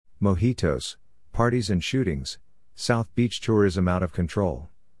Mojitos, parties and shootings, South Beach tourism out of control.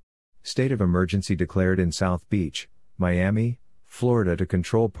 State of emergency declared in South Beach, Miami, Florida to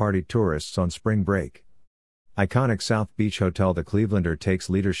control party tourists on spring break. Iconic South Beach hotel The Clevelander takes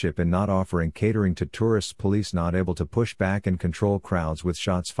leadership in not offering catering to tourists. Police not able to push back and control crowds with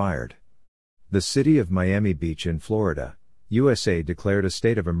shots fired. The city of Miami Beach in Florida, USA declared a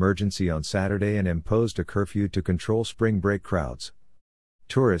state of emergency on Saturday and imposed a curfew to control spring break crowds.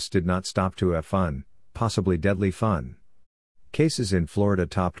 Tourists did not stop to have fun, possibly deadly fun. Cases in Florida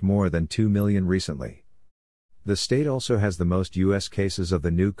topped more than 2 million recently. The state also has the most U.S. cases of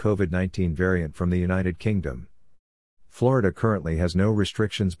the new COVID-19 variant from the United Kingdom. Florida currently has no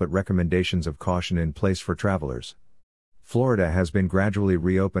restrictions but recommendations of caution in place for travelers. Florida has been gradually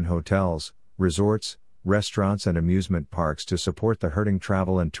reopen hotels, resorts, restaurants and amusement parks to support the hurting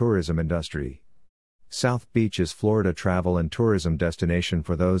travel and tourism industry. South Beach is Florida travel and tourism destination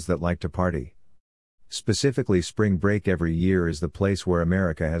for those that like to party. Specifically, spring break every year is the place where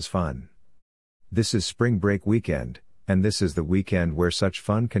America has fun. This is spring break weekend, and this is the weekend where such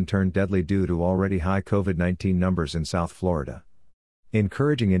fun can turn deadly due to already high COVID-19 numbers in South Florida.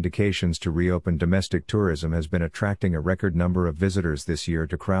 Encouraging indications to reopen domestic tourism has been attracting a record number of visitors this year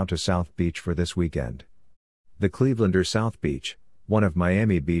to crowd to South Beach for this weekend. The Clevelander South Beach, one of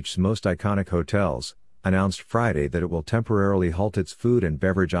Miami Beach's most iconic hotels, announced Friday that it will temporarily halt its food and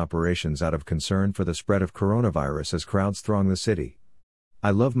beverage operations out of concern for the spread of coronavirus as crowds throng the city.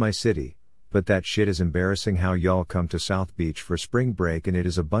 I love my city, but that shit is embarrassing how y'all come to South Beach for spring break and it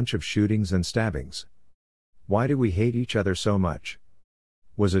is a bunch of shootings and stabbings. Why do we hate each other so much?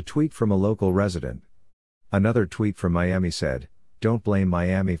 Was a tweet from a local resident. Another tweet from Miami said, "Don't blame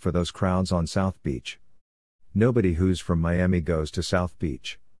Miami for those crowds on South Beach. Nobody who's from Miami goes to South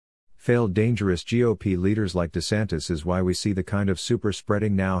Beach. Failed dangerous GOP leaders like DeSantis is why we see the kind of super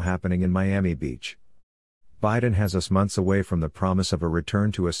spreading now happening in Miami Beach. Biden has us months away from the promise of a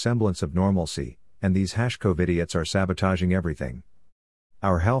return to a semblance of normalcy, and these #COVIDiots are sabotaging everything.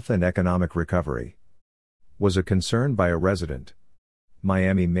 Our health and economic recovery." Was a concern by a resident.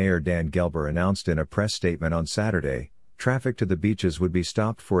 Miami Mayor Dan Gelber announced in a press statement on Saturday, traffic to the beaches would be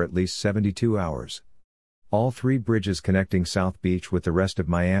stopped for at least 72 hours. All 3 bridges connecting South Beach with the rest of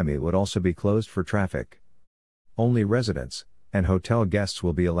Miami would also be closed for traffic. Only residents and hotel guests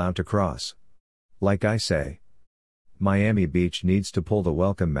will be allowed to cross. Like I say, Miami Beach needs to pull the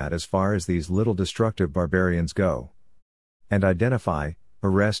welcome mat as far as these little destructive barbarians go. And identify,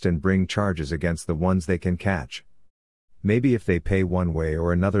 arrest and bring charges against the ones they can catch. Maybe if they pay one way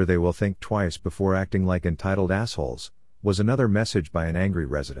or another they will think twice before acting like entitled assholes, was another message by an angry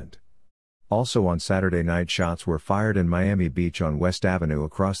resident. Also on Saturday night, shots were fired in Miami Beach on West Avenue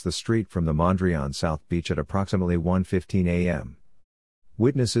across the street from the Mondrian South Beach at approximately 1:15 a.m.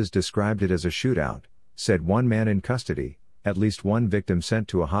 Witnesses described it as a shootout, said one man in custody, at least one victim sent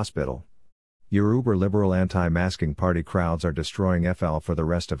to a hospital. Your uber-liberal anti-masking party crowds are destroying FL for the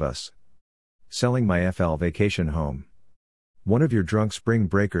rest of us. Selling my FL vacation home. One of your drunk spring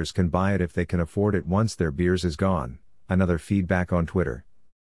breakers can buy it if they can afford it once their beers is gone, another feedback on Twitter.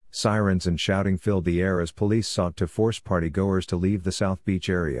 Sirens and shouting filled the air as police sought to force partygoers to leave the South Beach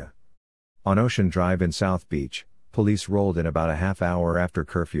area. On Ocean Drive in South Beach, police rolled in about a half hour after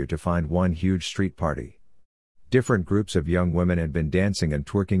curfew to find one huge street party. Different groups of young women had been dancing and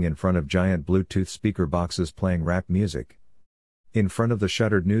twerking in front of giant Bluetooth speaker boxes playing rap music. In front of the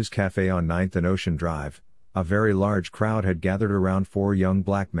shuttered News Cafe on 9th and Ocean Drive, a very large crowd had gathered around 4 young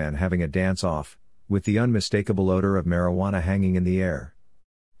black men having a dance-off, with the unmistakable odor of marijuana hanging in the air.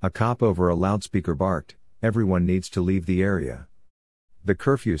 A cop over a loudspeaker barked, "Everyone needs to leave the area. The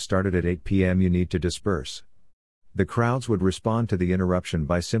curfew started at 8 p.m. You need to disperse." The crowds would respond to the interruption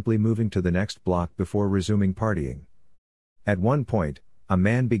by simply moving to the next block before resuming partying. At one point, a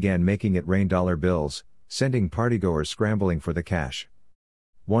man began making it rain dollar bills, sending partygoers scrambling for the cash.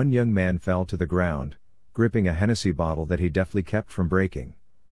 One young man fell to the ground, gripping a Hennessy bottle that he deftly kept from breaking.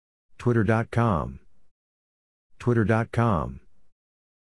 Twitter.com.